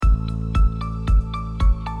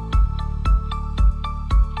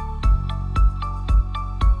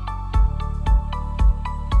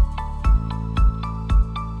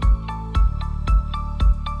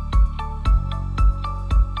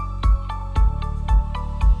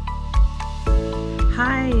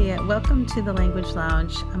Hi, welcome to the Language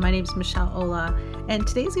Lounge. My name is Michelle Ola, and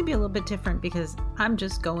today's going to be a little bit different because I'm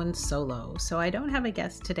just going solo. So I don't have a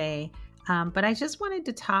guest today, but I just wanted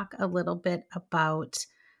to talk a little bit about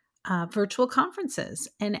virtual conferences.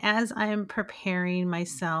 And as I'm preparing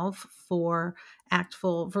myself for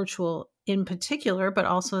Actful Virtual in particular, but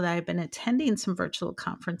also that I've been attending some virtual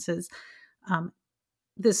conferences, um,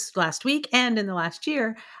 this last week and in the last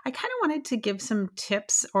year, I kind of wanted to give some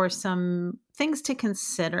tips or some things to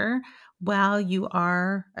consider while you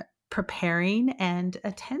are preparing and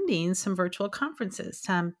attending some virtual conferences.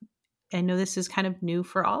 I know this is kind of new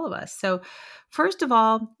for all of us. So, first of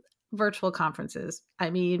all, virtual conferences. I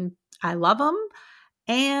mean, I love them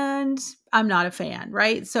and I'm not a fan,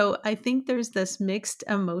 right? So I think there's this mixed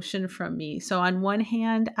emotion from me. So on one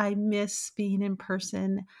hand, I miss being in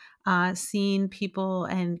person, seeing people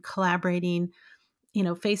and collaborating,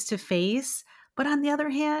 face to face. But on the other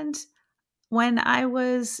hand, when I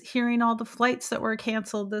was hearing all the flights that were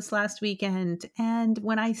canceled this last weekend, and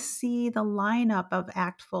when I see the lineup of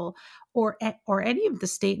Actful or any of the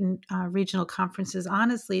state and regional conferences,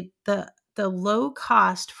 honestly, the low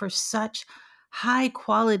cost for such high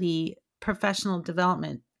quality professional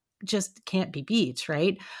development just can't be beat,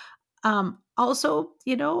 right? Also,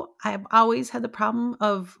 I've always had the problem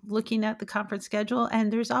of looking at the conference schedule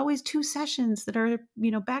and there's always two sessions that are,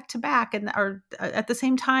 back to back and are at the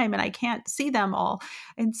same time and I can't see them all.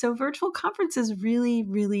 And so virtual conferences really,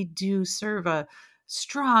 really do serve a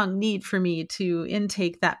strong need for me to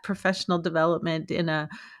intake that professional development in a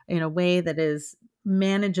way that is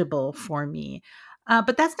manageable for me.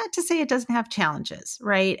 But that's not to say it doesn't have challenges,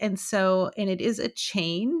 right? And it is a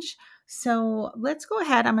change, so let's go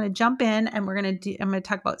ahead. I'm going to jump in and I'm going to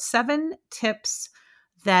talk about 7 tips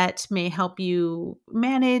that may help you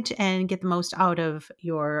manage and get the most out of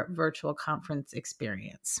your virtual conference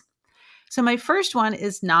experience. So my first one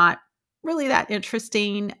is not really that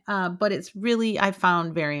interesting, but it's really, I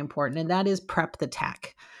found very important, and that is prep the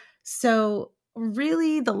tech. So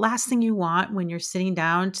really the last thing you want when you're sitting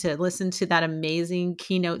down to listen to that amazing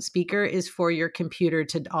keynote speaker is for your computer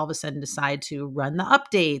to all of a sudden decide to run the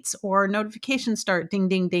updates or notifications start ding,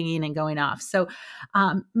 ding, dinging and going off. So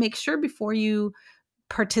make sure before you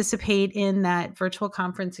participate in that virtual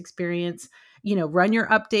conference experience, run your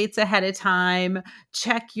updates ahead of time,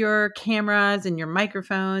 check your cameras and your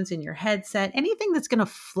microphones and your headset, anything that's going to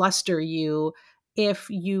fluster you if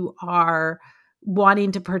you are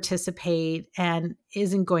wanting to participate and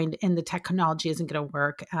and the technology isn't going to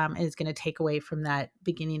work, is going to take away from that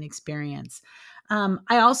beginning experience.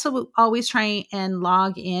 I also always try and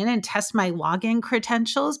log in and test my login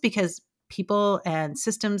credentials because people and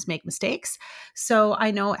systems make mistakes. So I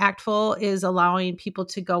know Actful is allowing people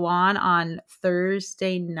to go on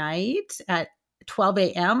Thursday night at 12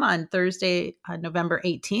 a.m. on Thursday, November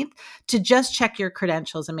 18th, to just check your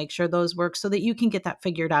credentials and make sure those work so that you can get that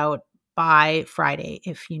figured out by Friday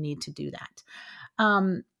if you need to do that.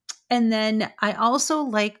 Um, and then I also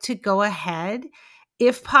like to go ahead,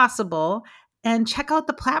 if possible, and check out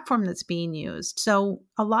the platform that's being used. So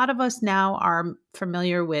a lot of us now are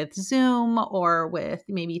familiar with Zoom or with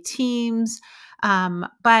maybe Teams,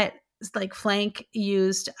 but like Flank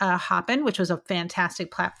used Hopin, which was a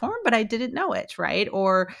fantastic platform, but I didn't know it, right?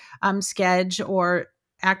 Or Sketch or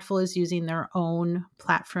Actful is using their own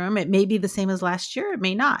platform. It may be the same as last year, it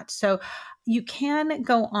may not. So you can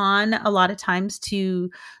go on a lot of times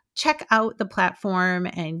to check out the platform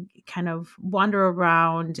and kind of wander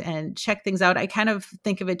around and check things out. I kind of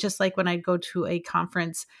think of it just like when I'd go to a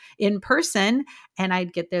conference in person and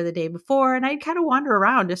I'd get there the day before and I'd kind of wander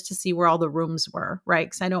around just to see where all the rooms were, right?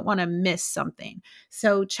 Because I don't want to miss something.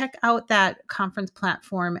 So check out that conference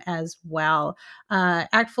platform as well.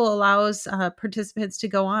 Actful allows participants to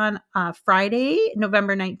go on Friday,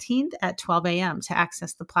 November 19th at 12 a.m. to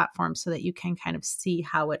access the platform so that you can kind of see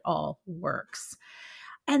how it all works.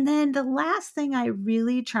 And then the last thing I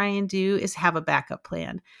really try and do is have a backup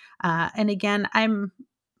plan. And again,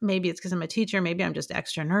 maybe it's because I'm a teacher, maybe I'm just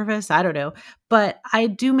extra nervous, I don't know. But I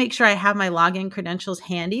do make sure I have my login credentials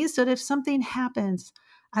handy so that if something happens,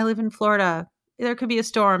 I live in Florida, there could be a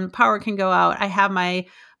storm, power can go out. I have my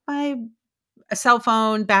cell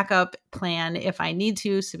phone backup plan if I need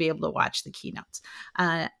to be able to watch the keynotes.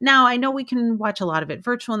 Now, I know we can watch a lot of it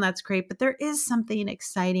virtual, and that's great, but there is something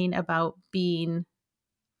exciting about being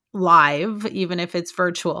live, even if it's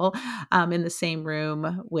virtual, in the same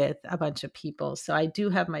room with a bunch of people. So I do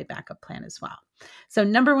have my backup plan as well. So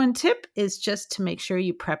number one tip is just to make sure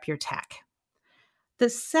you prep your tech. The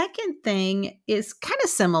second thing is kind of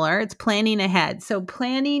similar. It's planning ahead. So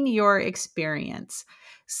planning your experience.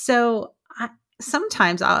 So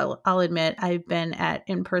sometimes I'll admit I've been at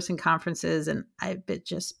in-person conferences and I've been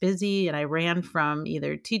just busy and I ran from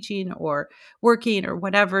either teaching or working or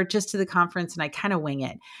whatever just to the conference and I kind of wing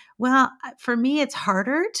it. Well, for me, it's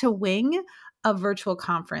harder to wing a virtual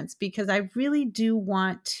conference because I really do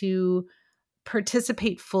want to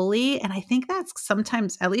participate fully. And I think that's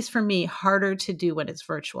sometimes, at least for me, harder to do when it's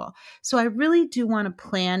virtual. So I really do want to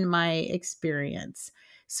plan my experience.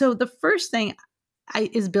 So the first thing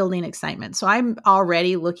is building excitement. So I'm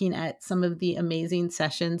already looking at some of the amazing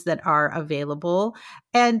sessions that are available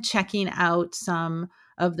and checking out some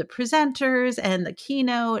of the presenters and the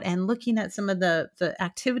keynote and looking at some of the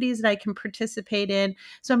activities that I can participate in.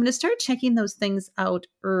 So I'm going to start checking those things out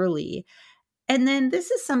early. And then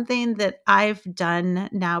this is something that I've done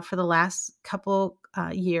now for the last couple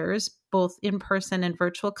years, both in person and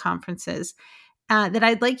virtual conferences, that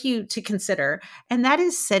I'd like you to consider. And that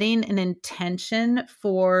is setting an intention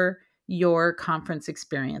for your conference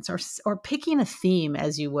experience or picking a theme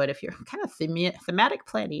as you would if you're kind of thematic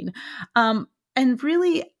planning. And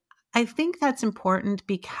really, I think that's important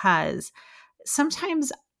because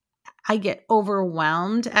sometimes I get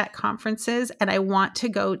overwhelmed at conferences and I want to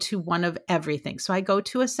go to one of everything. So I go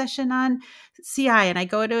to a session on CI and I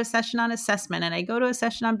go to a session on assessment and I go to a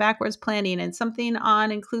session on backwards planning and something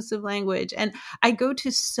on inclusive language. And I go to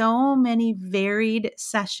so many varied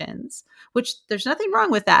sessions, which there's nothing wrong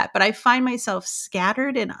with that, but I find myself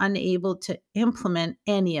scattered and unable to implement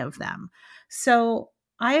any of them. So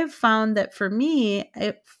I have found that for me,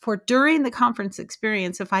 for during the conference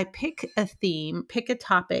experience, if I pick a theme, pick a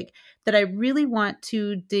topic that I really want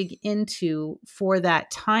to dig into for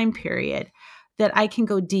that time period, that I can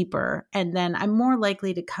go deeper. And then I'm more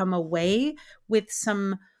likely to come away with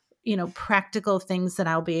some, practical things that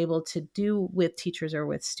I'll be able to do with teachers or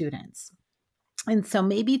with students. And so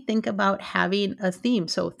maybe think about having a theme.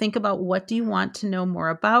 So think about, what do you want to know more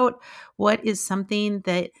about? What is something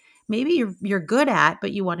that maybe you're good at,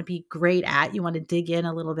 but you want to be great at? You want to dig in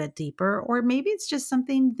a little bit deeper, or maybe it's just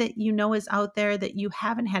something that is out there that you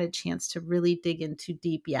haven't had a chance to really dig into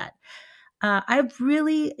deep yet.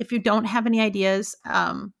 If you don't have any ideas,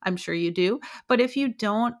 I'm sure you do, but if you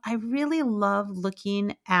don't, I really love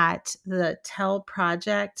looking at the TEL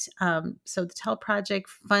project. So the TEL project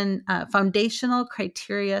foundational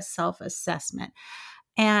criteria self-assessment.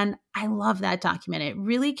 And I love that document. It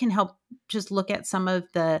really can help just look at some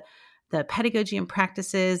of the pedagogy and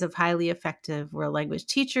practices of highly effective world language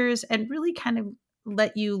teachers and really kind of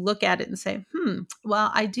let you look at it and say,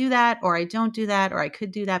 well, I do that, or I don't do that, or I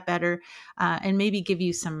could do that better, and maybe give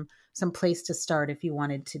you some place to start if you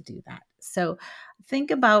wanted to do that. So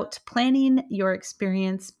think about planning your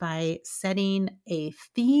experience by setting a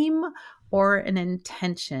theme or an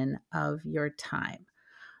intention of your time.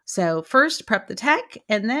 So first, prep the tech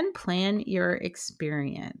and then plan your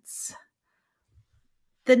experience.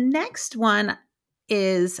 The next one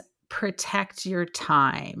is protect your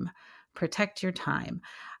time. Protect your time.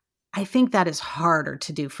 I think that is harder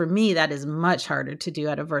to do. For me, that is much harder to do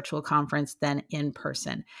at a virtual conference than in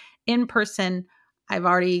person. In person, I've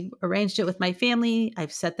already arranged it with my family.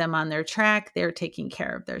 I've set them on their track. They're taking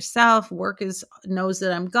care of their self. Work knows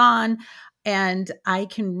that I'm gone. And I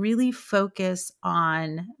can really focus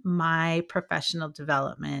on my professional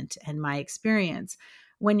development and my experience.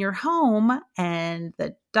 When you're home and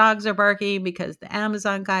the dogs are barking because the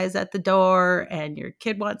Amazon guy is at the door and your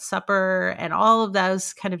kid wants supper and all of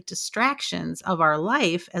those kind of distractions of our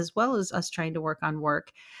life, as well as us trying to work on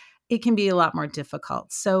work, it can be a lot more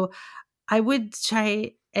difficult. So I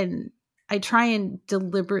try and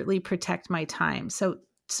deliberately protect my time. So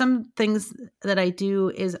some things that I do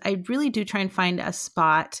is I really do try and find a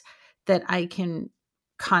spot that I can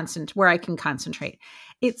where I can concentrate.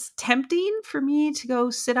 It's tempting for me to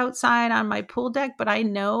go sit outside on my pool deck, but I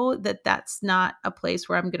know that that's not a place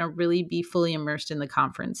where I'm going to really be fully immersed in the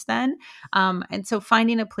conference then. And so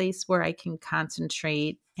finding a place where I can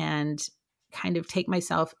concentrate and kind of take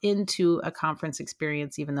myself into a conference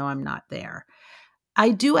experience, even though I'm not there.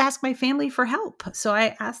 I do ask my family for help. So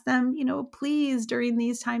I ask them, please, during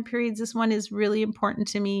these time periods, this one is really important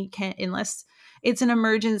to me. Unless it's an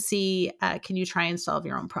emergency, can you try and solve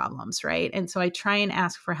your own problems, right? And so I try and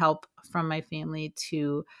ask for help from my family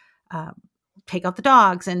to take out the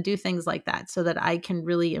dogs and do things like that so that I can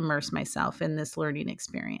really immerse myself in this learning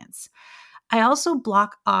experience. I also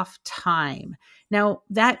block off time. Now,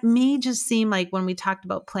 that may just seem like when we talked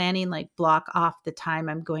about planning, like block off the time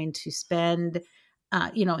I'm going to spend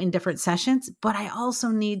in different sessions, but I also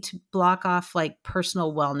need to block off like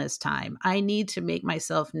personal wellness time. I need to make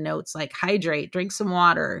myself notes like hydrate, drink some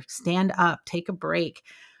water, stand up, take a break,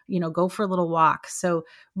 go for a little walk. So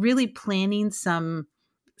really planning some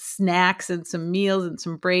snacks and some meals and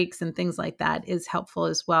some breaks and things like that is helpful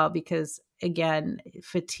as well, because again,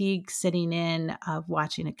 fatigue sitting in of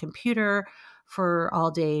watching a computer for all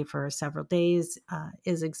day for several days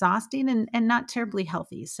is exhausting and not terribly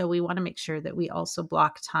healthy. So we want to make sure that we also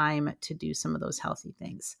block time to do some of those healthy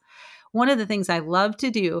things. One of the things I love to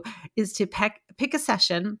do is to pick a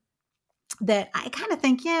session that I kind of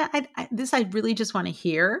think, yeah, this I really just want to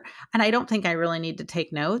hear. And I don't think I really need to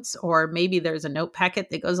take notes, or maybe there's a note packet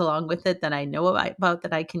that goes along with it that I know about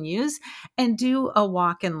that I can use and do a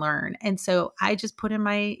walk and learn. And so I just put in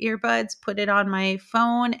my earbuds, put it on my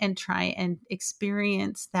phone, and try and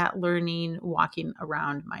experience that learning walking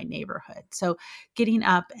around my neighborhood. So getting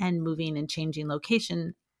up and moving and changing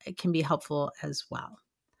location, it can be helpful as well.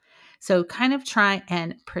 So kind of try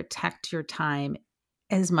and protect your time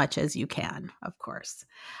as much as you can, of course.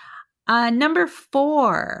 Number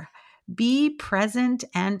 4, be present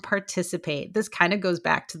and participate. This kind of goes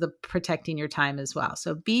back to the protecting your time as well.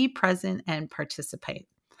 So be present and participate.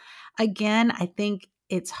 Again, I think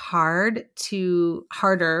it's harder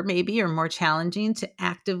maybe, or more challenging to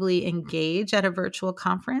actively engage at a virtual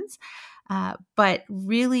conference. But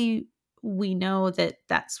really, we know that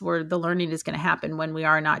that's where the learning is going to happen, when we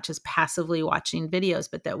are not just passively watching videos,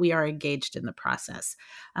 but that we are engaged in the process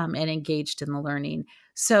and engaged in the learning.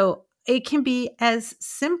 So it can be as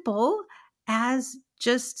simple as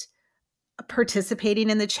just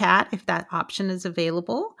participating in the chat if that option is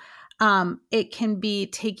available. It can be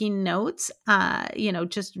taking notes,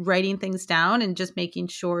 just writing things down and just making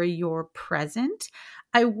sure you're present.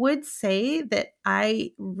 I would say that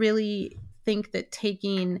I really think that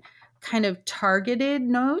taking kind of targeted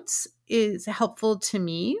notes is helpful to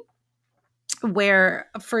me, where,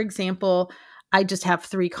 for example, I just have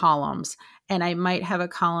 3 columns, and I might have a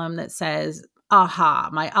column that says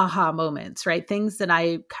my aha moments, right? Things that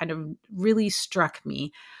I kind of really struck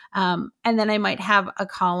me. And then I might have a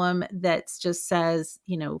column that just says,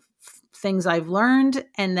 things I've learned,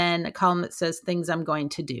 and then a column that says things I'm going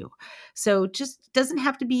to do. So just doesn't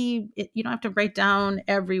have to be, you don't have to write down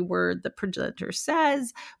every word the presenter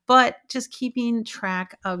says, but just keeping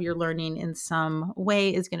track of your learning in some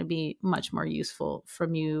way is going to be much more useful for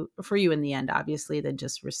you in the end, obviously, than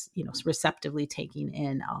just receptively taking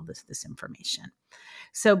in all this information.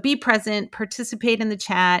 So be present, participate in the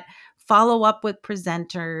chat, follow up with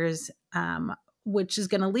presenters, which is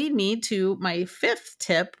going to lead me to my 5th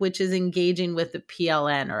tip, which is engaging with a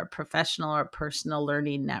PLN, or a professional or personal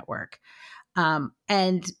learning network.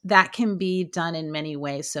 And that can be done in many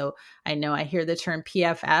ways. So I know I hear the term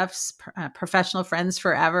PFFs, professional friends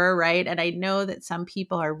forever, right? And I know that some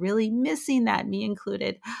people are really missing that, me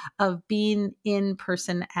included, of being in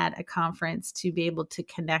person at a conference to be able to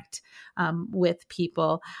connect with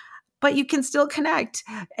people. But you can still connect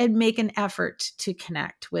and make an effort to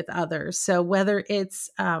connect with others. So whether it's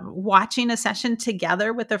watching a session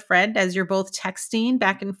together with a friend as you're both texting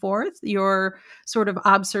back and forth your sort of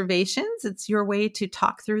observations, it's your way to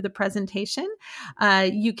talk through the presentation.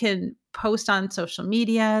 You can post on social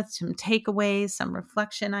media some takeaways, some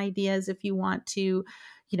reflection ideas if you want to.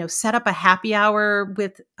 Set up a happy hour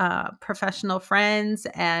with professional friends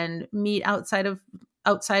and meet outside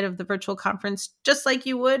of the virtual conference, just like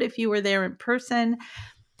you would if you were there in person.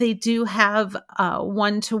 They do have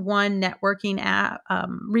one-to-one networking app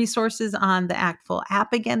resources on the ACTFL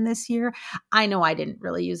app again this year. I know I didn't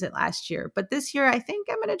really use it last year, but this year I think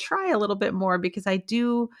I'm going to try a little bit more, because I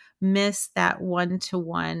do miss that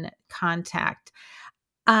one-to-one contact.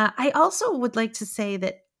 I also would like to say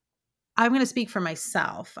that I'm going to speak for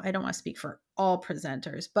myself. I don't want to speak for all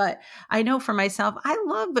presenters, but I know for myself, I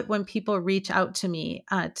love it when people reach out to me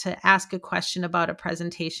to ask a question about a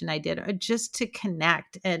presentation I did, or just to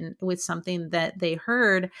connect and with something that they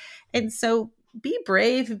heard. And so be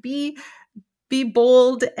brave, be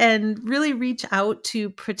bold, and really reach out to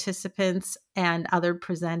participants and other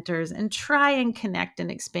presenters and try and connect and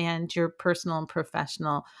expand your personal and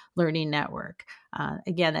professional learning network.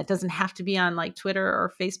 Again, that doesn't have to be on like Twitter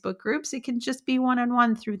or Facebook groups. It can just be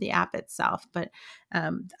one-on-one through the app itself. But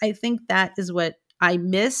I think that is what I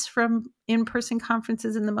miss from in-person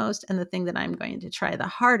conferences in the most, and the thing that I'm going to try the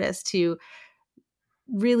hardest to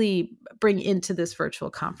really bring into this virtual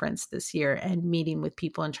conference this year, and meeting with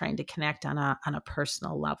people and trying to connect on a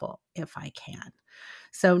personal level if I can.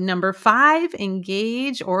 So number 5,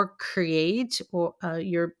 engage or create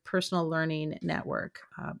your personal learning network,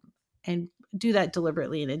 and do that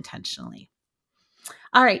deliberately and intentionally.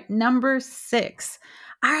 All right, number 6.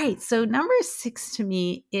 All right, so number 6 to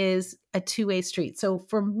me is a two-way street. So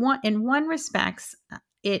in one respects,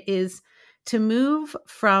 it is to move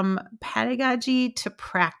from pedagogy to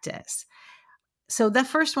practice. So the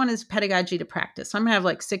first one is pedagogy to practice. So I'm going to have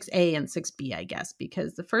like 6A and 6B, I guess,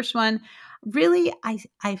 because the first one really,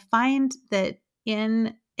 I find that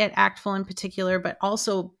at ACTFL in particular, but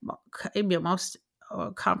also most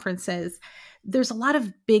conferences, there's a lot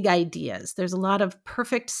of big ideas. There's a lot of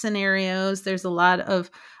perfect scenarios. There's a lot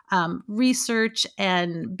of research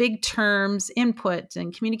and big terms, input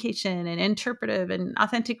and communication and interpretive and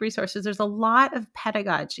authentic resources. There's a lot of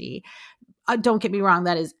pedagogy. Don't get me wrong,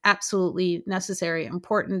 that is absolutely necessary,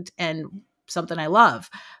 important, and something I love.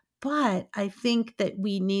 But I think that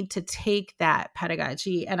we need to take that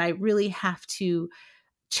pedagogy, and I really have to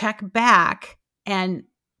check back and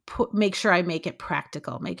make sure I make it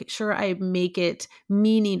practical, make sure I make it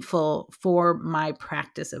meaningful for my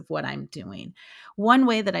practice of what I'm doing. One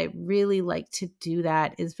way that I really like to do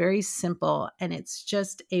that is very simple, and it's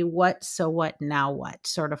just a what, so what, now what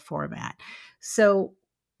sort of format. So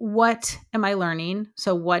what am I learning?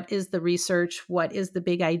 So what is the research? What is the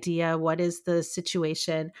big idea? What is the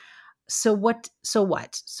situation? So what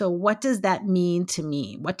does that mean to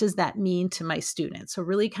me? What does that mean to my students? So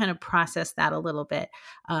really kind of process that a little bit.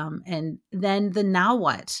 And then the now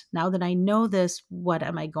what? Now that I know this, what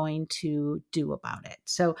am I going to do about it?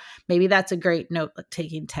 So maybe that's a great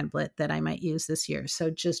note-taking template that I might use this year. So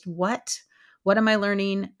just what am I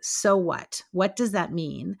learning? So what? What does that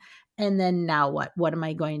mean? And then now what? What am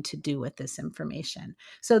I going to do with this information?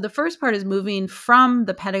 So the first part is moving from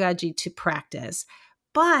the pedagogy to practice.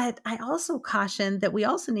 But I also caution that we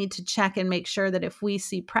also need to check and make sure that if we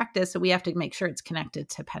see practice, that we have to make sure it's connected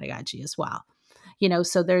to pedagogy as well.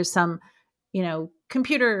 So there's some,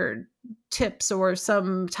 computer tips or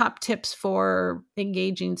some top tips for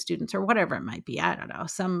engaging students or whatever it might be. I don't know,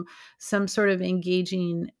 some sort of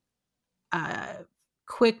engaging,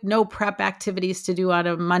 quick, no prep activities to do on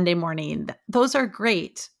a Monday morning. Those are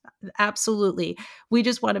great. Absolutely. We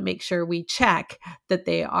just want to make sure we check that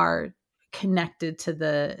they are connected to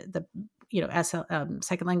the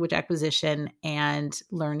second language acquisition and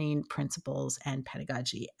learning principles and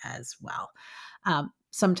pedagogy as well.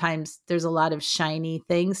 Sometimes there's a lot of shiny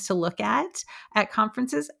things to look at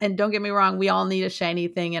conferences. And don't get me wrong, we all need a shiny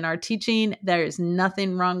thing in our teaching. There is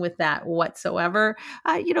nothing wrong with that whatsoever.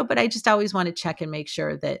 But I just always want to check and make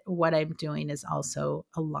sure that what I'm doing is also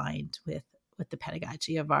aligned with the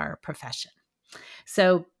pedagogy of our profession.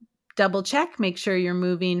 So double check, make sure you're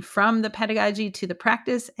moving from the pedagogy to the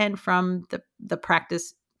practice and from the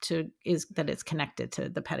practice that it's connected to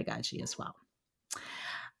the pedagogy as well.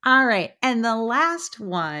 All right. And the last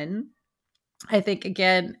one, I think,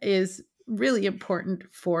 again, is really important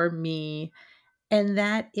for me. And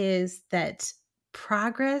that is that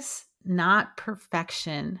progress, not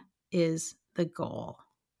perfection, is the goal.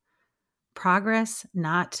 Progress,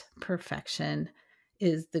 not perfection,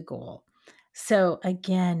 is the goal. So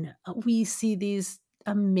again, we see these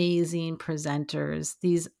amazing presenters,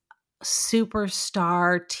 these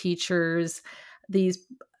superstar teachers, these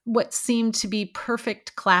what seem to be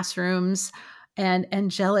perfect classrooms and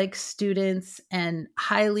angelic students and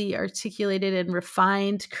highly articulated and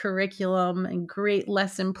refined curriculum and great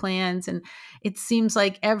lesson plans. And it seems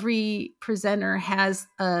like every presenter has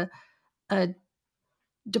a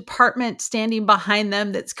department standing behind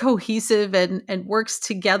them that's cohesive and works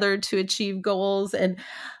together to achieve goals. And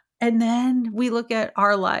then we look at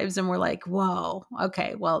our lives and we're like, whoa,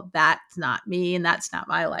 okay, well, that's not me and that's not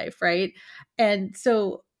my life, right? And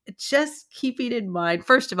so just keeping in mind,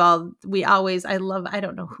 first of all, I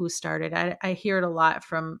don't know who started. I hear it a lot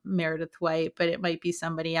from Meredith White, but it might be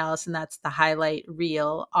somebody else. And that's the highlight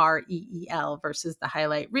reel, REEL, versus the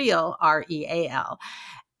highlight reel, REAL.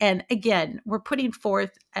 And again, we're putting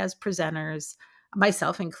forth as presenters,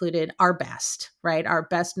 myself included, our best, right? Our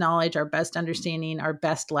best knowledge, our best understanding, our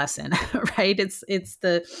best lesson, right? It's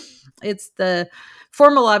the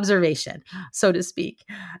formal observation, so to speak.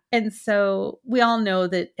 And so we all know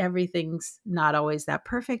that everything's not always that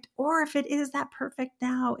perfect, or if it is that perfect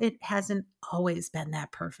now, it hasn't always been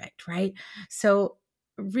that perfect, right? So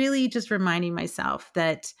really just reminding myself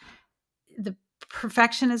that the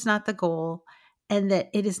perfection is not the goal, and that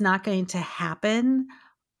it is not going to happen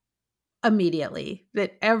immediately,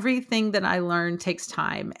 that everything that I learn takes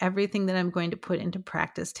time. Everything that I'm going to put into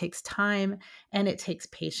practice takes time, and it takes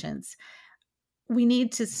patience. We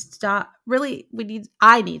need to stop. Really,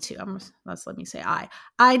 I need to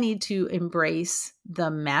embrace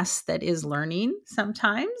the mess that is learning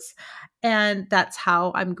sometimes. And that's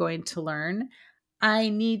how I'm going to learn. I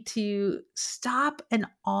need to stop an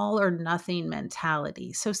all or nothing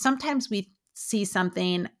mentality. So sometimes we see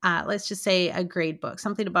something, let's just say a grade book,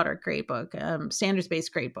 something about our grade book,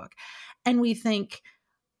 standards-based grade book. And we think,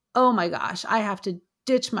 oh my gosh, I have to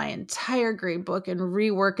ditch my entire grade book and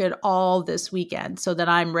rework it all this weekend so that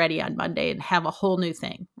I'm ready on Monday and have a whole new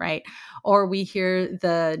thing, right? Or we hear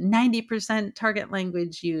the 90% target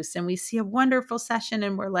language use and we see a wonderful session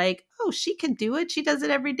and we're like, oh, she can do it. She does it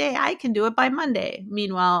every day. I can do it by Monday.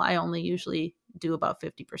 Meanwhile, I only usually do about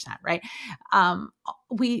 50%, right?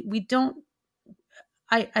 We don't,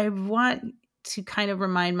 I want to kind of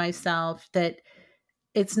remind myself that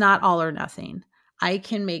it's not all or nothing. I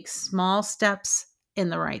can make small steps in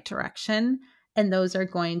the right direction, and those are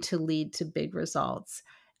going to lead to big results.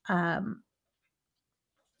 Yeah,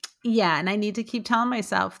 and I need to keep telling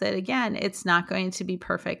myself that, again, it's not going to be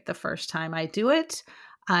perfect the first time I do it.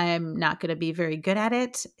 I'm not going to be very good at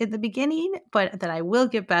it in the beginning, but that I will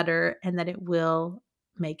get better and that it will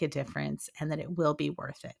make a difference and that it will be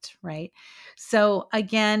worth it, right? So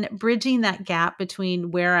again, bridging that gap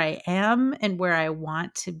between where I am and where I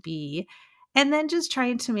want to be, and then just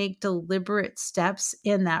trying to make deliberate steps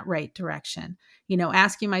in that right direction.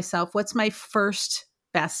 Asking myself, what's my first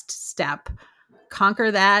best step?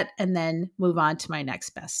 Conquer that and then move on to my next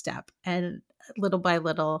best step. And little by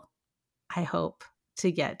little, I hope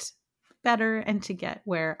to get better and to get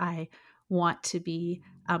where I want to be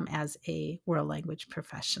as a world language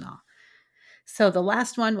professional. So the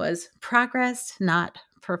last one was progress, not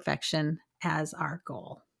perfection, as our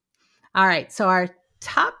goal. All right. So my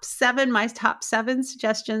top 7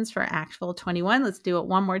 suggestions for Actual 21. Let's do it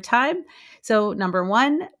one more time. So number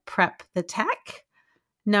 1, prep the tech.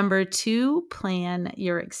 Number 2, plan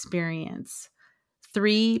your experience.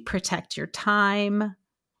 3, protect your time.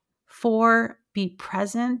 4, be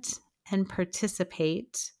present and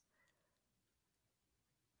participate.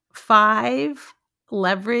 5,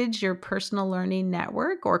 leverage your personal learning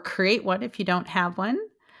network or create one if you don't have one.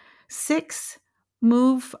 6,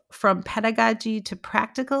 move from pedagogy to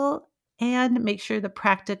practical and make sure the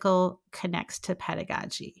practical connects to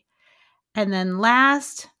pedagogy. And then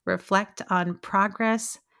last, reflect on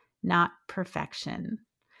progress, not perfection.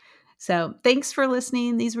 So thanks for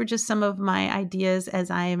listening. These were just some of my ideas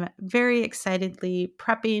as I'm very excitedly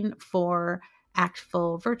prepping for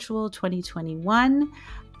Actual Virtual 2021.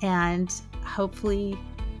 And hopefully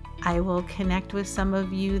I will connect with some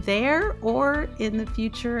of you there or in the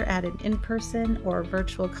future at an in-person or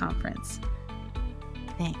virtual conference.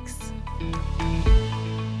 Thanks.